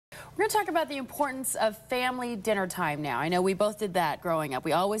We're going to talk about the importance of family dinner time now. I know we both did that growing up.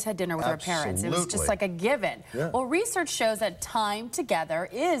 We always had dinner with our parents. It was just like a given. Yeah. Well, research shows that time together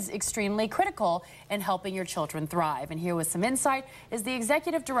is extremely critical in helping your children thrive. And here with some insight is the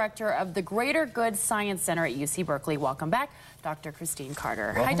executive director of the Greater Good Science Center at UC Berkeley. Welcome back, Dr. Christine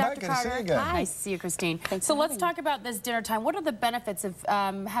Carter. Welcome Hi, Dr. Carter. Good to see you again. Hi. Nice to see you, Christine. So let's talk about this dinner time. What are the benefits of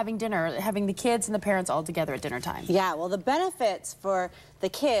having dinner, having the kids and the parents all together at dinner time? Yeah, well, the benefits for the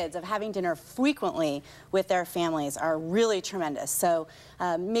kids of having dinner frequently with their families are really tremendous. So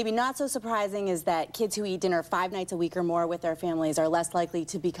maybe not so surprising is that kids who eat dinner 5 nights a week or more with their families are less likely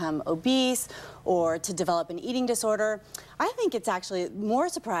to become obese or to develop an eating disorder. I think it's actually more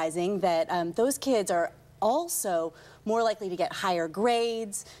surprising that those kids are also more likely to get higher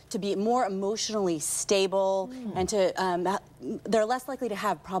grades, to be more emotionally stable, and to they're less likely to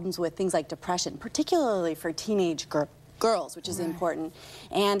have problems with things like depression, particularly for teenage girls, which is important.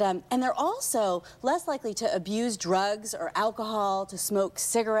 And they're also less likely to abuse drugs or alcohol, to smoke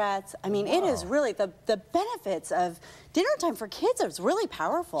cigarettes. I mean, it is really, the benefits of dinner time for kids is really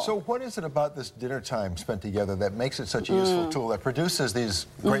powerful. So what is it about this dinner time spent together that makes it such a useful tool that produces these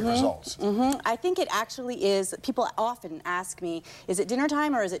great results? I think it actually is. People often ask me, is it dinner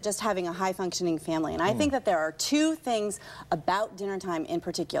time or is it just having a high-functioning family? And I think that there are 2 things about dinner time in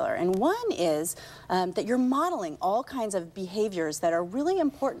particular. And one is that you're modeling all kinds of behaviors that are really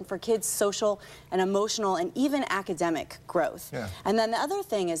important for kids' social and emotional and even academic growth. Yeah. And then the other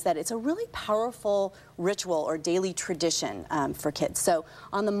thing is that it's a really powerful ritual or daily tradition for kids. So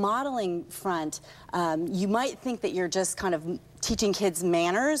on the modeling front, you might think that you're just kind of teaching kids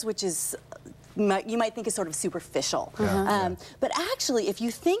manners, which is you might think is sort of superficial. But actually, if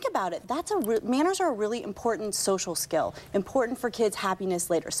you think about it, manners are a really important social skill, important for kids' happiness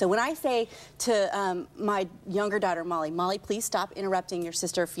later. So when I say to my younger daughter, Molly, please stop interrupting your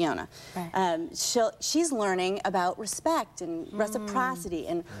sister, Fiona. She's learning about respect and reciprocity.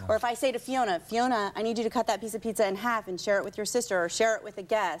 And or if I say to Fiona, I need you to cut that piece of pizza in half and share it with your sister or share it with a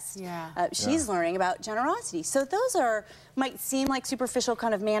guest. She's learning about generosity. So those might seem like superficial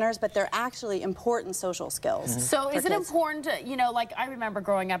kind of manners, but they're actually important social skills. So is it important to, you know, like I remember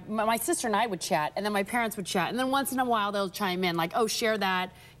growing up, my sister and I would chat, and then my parents would chat, and then once in a while they'll chime in like, oh, share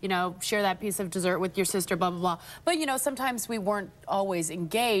that, you know, share that piece of dessert with your sister, blah, blah, blah. But, you know, sometimes we weren't always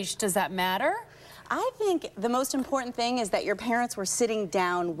engaged. Does that matter? I think the most important thing is that your parents were sitting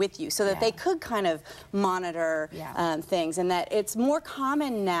down with you so that they could kind of monitor things, and that it's more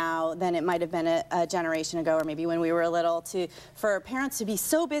common now than it might have been a generation ago or maybe when we were little for parents to be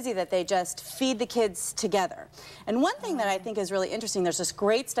so busy that they just feed the kids together. And one thing that I think is really interesting, there's this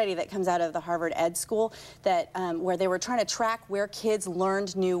great study that comes out of the Harvard Ed School that where they were trying to track where kids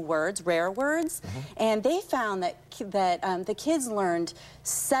learned new words, rare words, and they found that the kids learned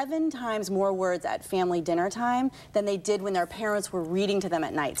 7 times more words at family dinner time than they did when their parents were reading to them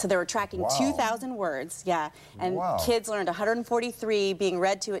at night. So they were tracking 2,000 words, and kids learned 143 being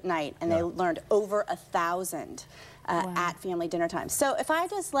read to at night, and they learned over 1,000 at family dinner time. So if I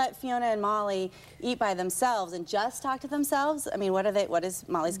just let Fiona and Molly eat by themselves and just talk to themselves, I mean, what is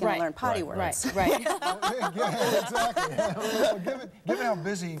Molly's going to learn? Potty words. Exactly. Well, given how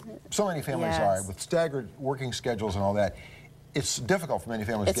busy so many families are with staggered working schedules and all that, it's difficult for many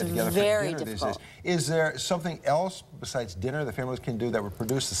families to get together for dinner these days. Is there something else besides dinner the families can do that would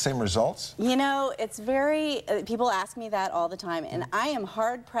produce the same results? You know, it's very, people ask me that all the time, and I am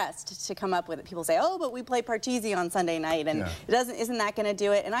hard-pressed to come up with it. People say, oh, but we play Parcheesi on Sunday night, and isn't that going to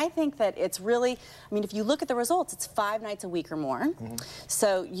do it? And I think that it's really, I mean, if you look at the results, it's 5 nights a week or more.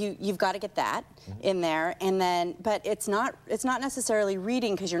 So you've got to get that in there, and then, but it's not necessarily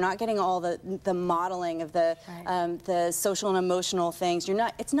reading, because you're not getting all the modeling of the social and emotional things.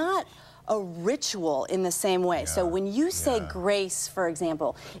 It's not a ritual in the same way. So when you say grace, for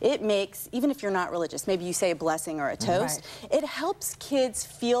example, it makes, even if you're not religious, maybe you say a blessing or a toast, it helps kids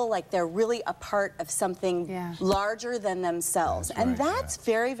feel like they're really a part of something larger than themselves. And that's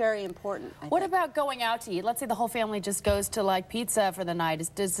very, very important. What about going out to eat? Let's say the whole family just goes to like pizza for the night.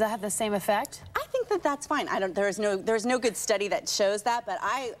 Does that have the same effect? I think that's fine. There's no good study that shows that, but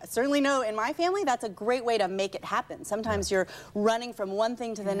I certainly know in my family that's a great way to make it happen. Sometimes you're running from one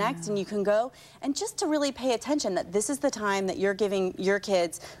thing to the next, and you can go, and just to really pay attention that this is the time that you're giving your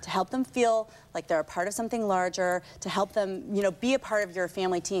kids to help them feel like they're a part of something larger, to help them, you know, be a part of your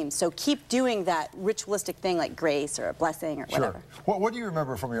family team. So keep doing that ritualistic thing like grace or a blessing or whatever. Sure. What do you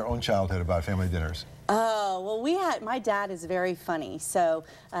remember from your own childhood about family dinners? Oh, well, my dad is very funny, so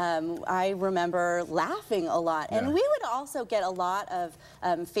I remember laughing a lot. And we would also get a lot of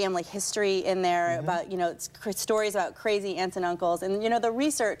family history in there about, you know, stories about crazy aunts and uncles. And, you know, the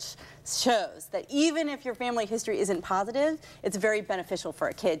research shows that even if your family history isn't positive, it's very beneficial for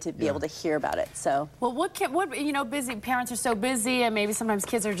a kid to be able to hear about it. So, well, what you know, busy parents are so busy, and maybe sometimes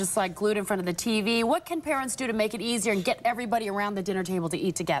kids are just like glued in front of the TV. What can parents do to make it easier and get everybody around the dinner table to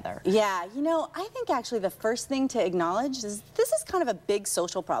eat together? Yeah, you know, I think actually the first thing to acknowledge is this is kind of a big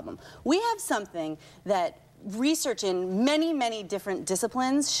social problem. We have something that research in many, many different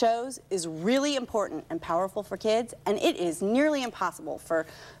disciplines shows is really important and powerful for kids, and it is nearly impossible for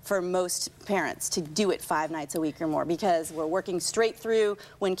most parents to do it 5 nights a week or more, because we're working straight through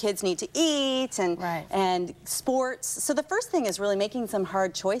when kids need to eat and sports. So the first thing is really making some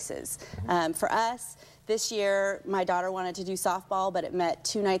hard choices. For us, this year, my daughter wanted to do softball, but it met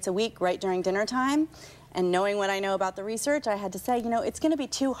 2 nights a week right during dinner time. And knowing what I know about the research, I had to say, you know, it's going to be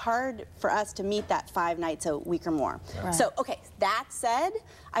too hard for us to meet that 5 nights a week or more. Right. So, okay, that said,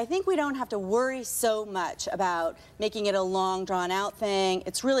 I think we don't have to worry so much about making it a long, drawn-out thing.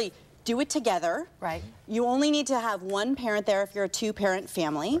 It's really do it together. Right. You only need to have one parent there if you're a 2-parent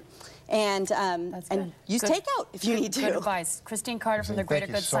family. And use takeout if you need to. Good advice. Christine Carter from the Greater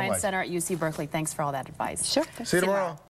Good Science Center at UC Berkeley. Thanks for all that advice. Sure. See you tomorrow.